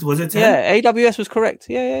 Was it 10? Yeah, AWS was correct.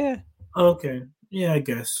 Yeah. Okay, yeah, I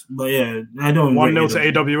guess, but yeah, I don't. 1-0 to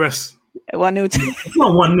AWS. 1-0 to. It's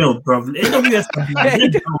not 1-0, bro. AWS.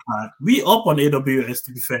 We up on AWS.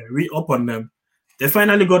 To be fair, we up on them. They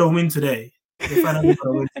finally got a win today.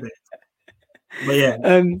 But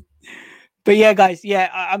yeah. But yeah, guys,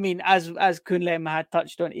 I mean, as Kunle and Mahad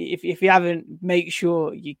touched on, if you haven't, make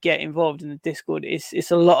sure you get involved in the Discord. It's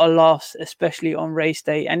a lot of laughs, especially on race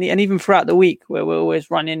day and even throughout the week, where we're always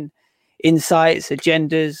running insights,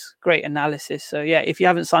 agendas, great analysis. So yeah, if you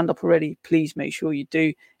haven't signed up already, please make sure you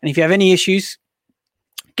do. And if you have any issues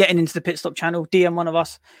getting into the Pitstop channel, DM one of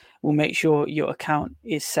us. We'll make sure your account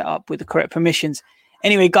is set up with the correct permissions.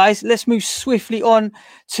 Anyway, guys, let's move swiftly on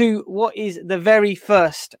to what is the very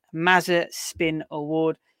first Mazepin Spin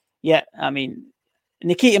Award. Yeah, I mean,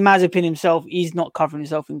 Nikita Mazepin himself, he's not covering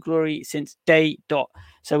himself in glory since day dot.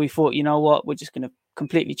 So we thought, you know what, we're just going to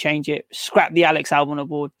completely change it. Scrap the Alex Albon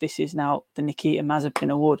Award. This is now the Nikita Mazepin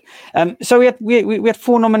Award. So we had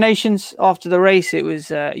 4 nominations after the race. It was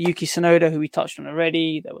Yuki Tsunoda, who we touched on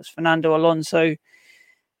already. There was Fernando Alonso.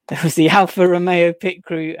 There was the Alfa Romeo pit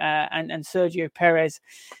crew and Sergio Perez.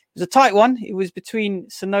 It was a tight one. It was between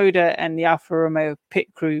Tsunoda and the Alfa Romeo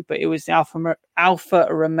pit crew, but it was the Alfa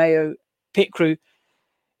Romeo pit crew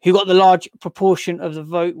who got the large proportion of the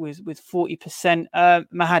vote with 40%. Mahad,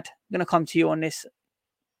 I'm going to come to you on this.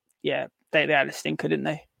 Yeah, they had a stinker, didn't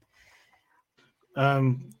they? I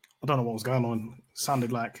don't know what was going on. It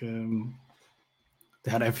sounded like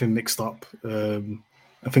they had everything mixed up.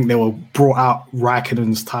 I think they were brought out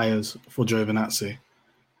Raikkonen's tyres for Giovinazzi,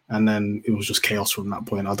 and then it was just chaos from that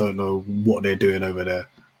point. I don't know what they're doing over there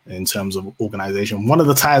in terms of organisation. One of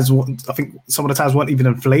the tyres, I think some of the tyres weren't even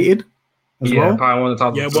inflated as well. One of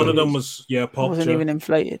them was popped. It wasn't even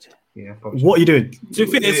inflated. Yeah. What are you doing? So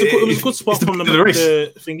it was a good spot from the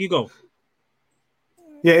race. Thing you go.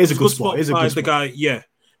 Yeah, it is a good spot. It's a good spot. Guy, yeah.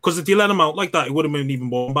 Because if you let him out like that, it would have been even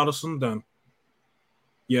more embarrassing then.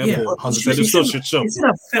 Yeah, but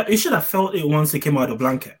 100%. He should have felt it once he came out of the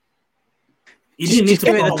blanket. He didn't need to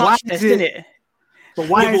give it a touch test, didn't it? But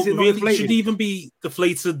why is it not really deflated? Should even be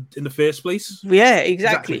deflated in the first place? Yeah,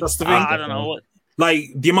 exactly. That's the thing. I don't know what. Like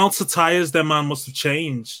the amounts of tires their man must have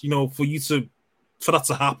changed. For that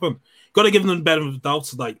to happen, got to give them the benefit of the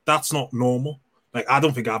doubt. Like that's not normal. Like I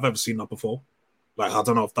don't think I've ever seen that before. Like I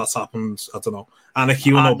don't know if that's happened. I don't know. Anna,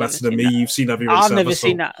 you know better than me. That. You've seen every race. I've never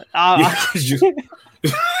seen that.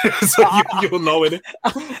 So you'll know it.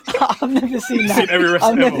 I've never seen that.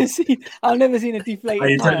 I've never seen a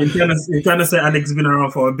deflated tire. You're trying to say Alex has been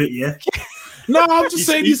around for a bit, yeah? No, I'm just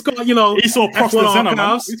saying he's got, he saw Prosper Senna,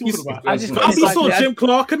 man. He saw Jim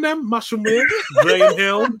Clark and them, Masham Weir, Graham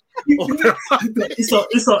Hill. He saw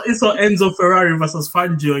Enzo Ferrari versus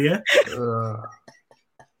Fangio, yeah?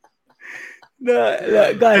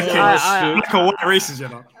 No, guys, races,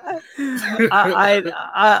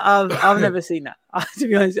 I've never seen that. To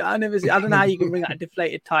be honest, I don't know how you can bring out a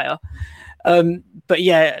deflated tire. But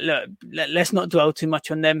yeah, look, let's not dwell too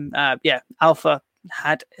much on them. Alpha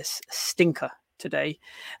had a stinker today.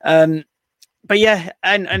 But yeah,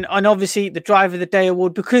 and obviously the Driver of the Day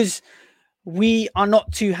award, because we are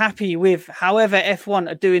not too happy with however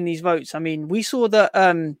F1 are doing these votes. I mean, we saw that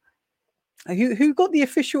who got the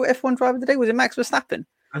official F1 Driver of the Day? Was it Max Verstappen?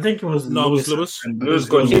 I think it was Lewis. It was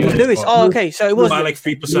Lewis. Oh, okay. So it was by like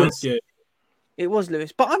 3%. Yeah. It was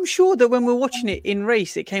Lewis. But I'm sure that when we're watching it in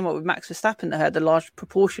race, it came up with Max Verstappen that had the large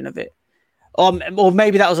proportion of it. Or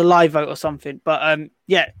maybe that was a live vote or something. But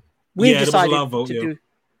yeah, we've there was a decided loud vote, to yeah. do.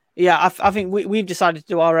 Yeah, I think we've decided to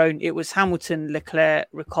do our own. It was Hamilton, Leclerc,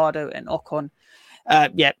 Ricciardo, and Ocon.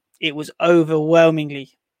 It was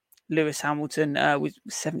overwhelmingly Lewis Hamilton with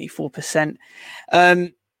 74%.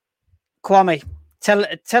 Kwame,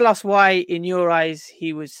 tell us why, in your eyes,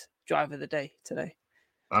 he was driver of the day today.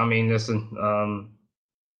 I mean, listen,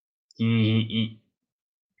 he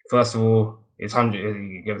first of all, it's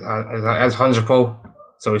 100 pole,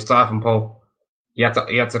 so he started from pole. He had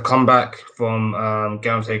to come back from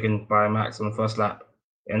getting overtaken by Max on the first lap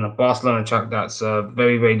in a Barcelona track that's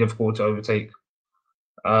very, very difficult to overtake.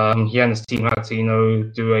 He and his team had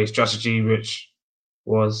to, do a strategy which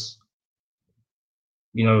was,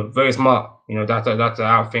 very smart. That to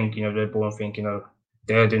outthink, Red Bull and think,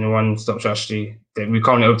 they're doing a one-stop strategy. We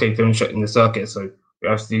can't overtake them in the circuit, so we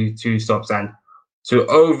have to do 2 stops. And to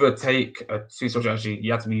overtake a 2-stop strategy,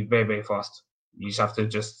 you have to be very, very fast. You just have to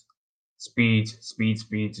just speed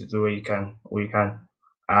to the way you can,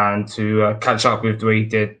 and to catch up with the way he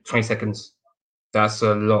did 20 seconds. That's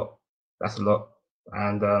a lot.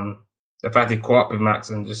 And the fact he caught up with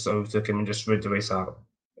Max and just overtook him and just rid the race out,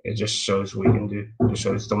 it just shows what he can do. It just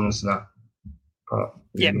shows dominance in that part.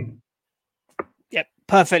 Really. Yep,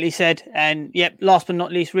 perfectly said. And last but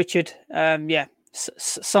not least, Richard.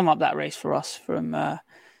 Sum up that race for us from a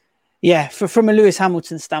Lewis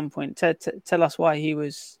Hamilton standpoint. Tell us why he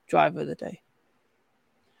was driver of the day.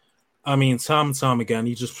 I mean, time and time again,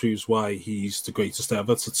 he just proves why he's the greatest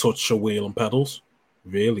ever to touch a wheel and pedals.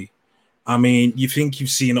 Really. I mean, you think you've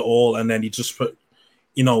seen it all, and then he just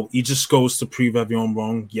goes to prove everyone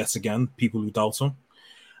wrong yet again, people who doubt him.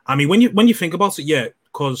 I mean, when you think about it,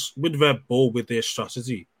 because with Red Bull, with their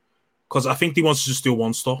strategy, because I think they want to just do a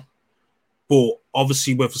one-stop, but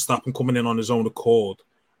obviously with Verstappen coming in on his own accord,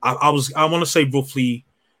 I want to say roughly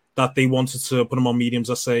that they wanted to put him on mediums,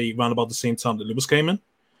 I say, around about the same time that Lewis came in,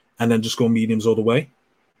 and then just go mediums all the way.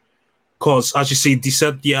 Because, as you see, they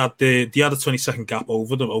said they had a 20-second gap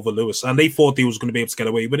over Lewis, and they thought they was going to be able to get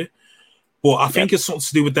away with it. But I think it's something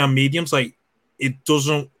to do with them mediums. Like,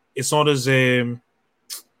 it's not as, it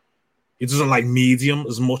doesn't like medium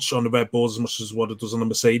as much on the Red Bulls as much as what it does on the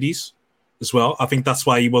Mercedes as well. I think that's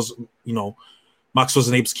why he was, Max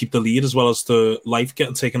wasn't able to keep the lead as well as the life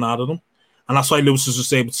getting taken out of them. And that's why Lewis was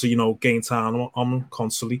just able to, gain time on him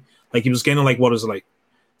constantly. Like, he was gaining,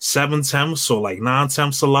 7 tenths or 9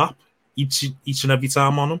 tenths a lap each and every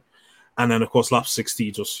time on him. And then, of course, lap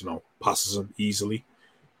 60 just, passes him easily.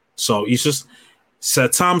 So he's just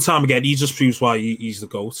said time and time again, he just proves why he's the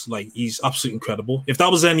GOAT. Like, he's absolutely incredible. If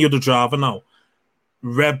that was any other driver now,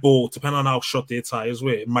 Red Bull, depending on how short their tyres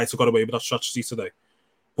were, might have got away with that strategy today.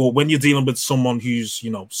 But when you're dealing with someone who's,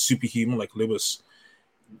 superhuman like Lewis,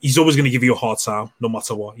 he's always going to give you a hard time, no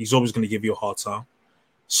matter what. He's always going to give you a hard time.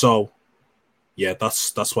 So, yeah,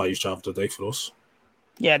 that's why he's driver of the day for us.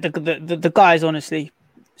 Yeah, the guy is honestly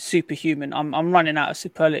superhuman. I'm running out of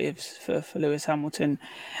superlatives for Lewis Hamilton.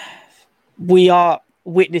 We are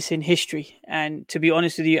witnessing history, and to be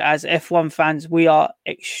honest with you, as F1 fans, we are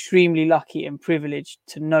extremely lucky and privileged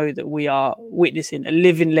to know that we are witnessing a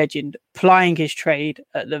living legend plying his trade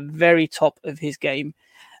at the very top of his game,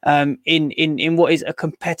 in what is a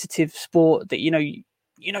competitive sport that you're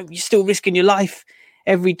still risking your life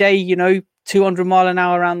every day. 200 mile an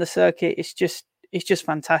hour around the circuit. It's just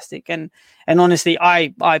fantastic. And honestly,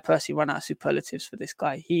 I personally run out of superlatives for this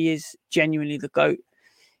guy. He is genuinely the GOAT.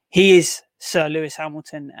 He is Sir Lewis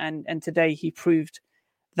Hamilton. And today he proved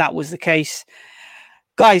that was the case.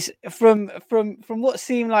 Guys, from what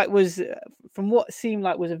seemed like was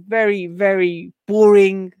a very, very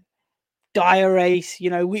boring, dire race.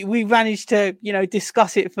 We managed to,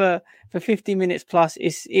 discuss it for 50 minutes plus.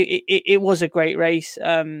 It was a great race.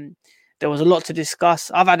 There was a lot to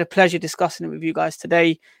discuss. I've had a pleasure discussing it with you guys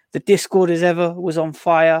today. The Discord, as ever, was on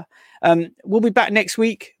fire. We'll be back next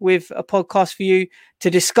week with a podcast for you to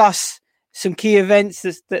discuss some key events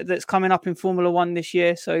that's coming up in Formula One this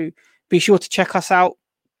year. So be sure to check us out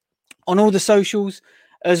on all the socials,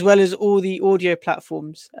 as well as all the audio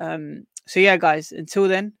platforms. So yeah, guys, until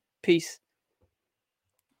then, peace.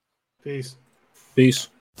 Peace. Peace.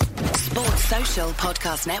 Sports Social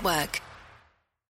Podcast Network.